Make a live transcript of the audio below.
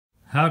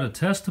How to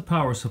test a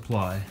power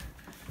supply.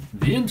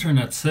 The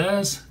internet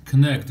says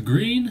connect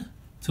green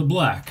to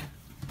black.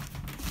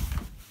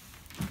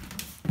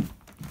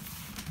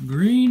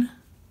 Green,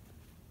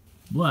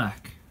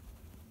 black.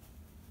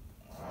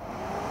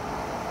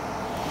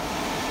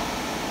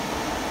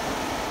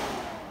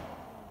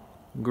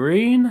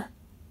 Green,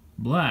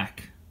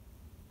 black.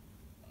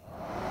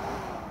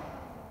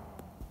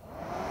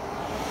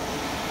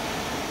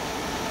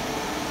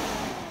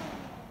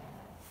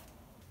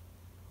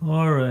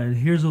 Alright,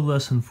 here's a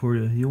lesson for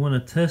you. You want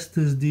to test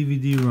this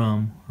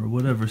DVD-ROM, or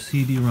whatever,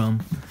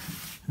 CD-ROM.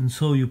 And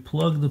so you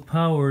plug the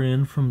power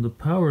in from the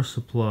power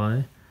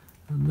supply,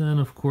 and then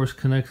of course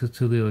connect it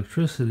to the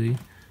electricity.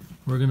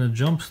 We're going to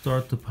jump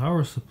start the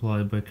power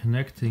supply by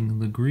connecting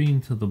the green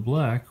to the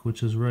black,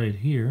 which is right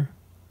here.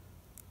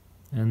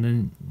 And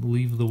then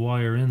leave the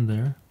wire in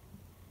there.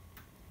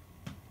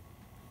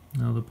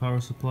 Now the power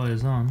supply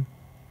is on.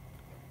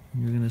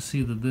 And you're going to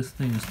see that this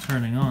thing is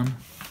turning on.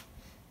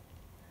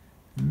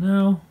 And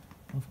now,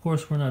 of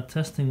course, we're not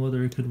testing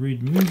whether it could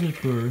read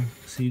music or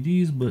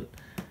CDs, but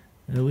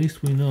at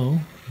least we know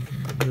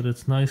that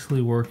it's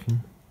nicely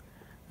working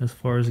as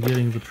far as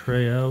getting the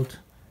tray out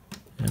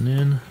and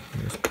in.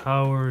 There's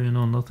power, you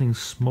know, nothing's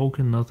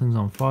smoking, nothing's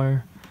on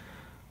fire.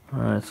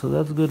 Alright, so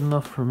that's good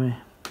enough for me.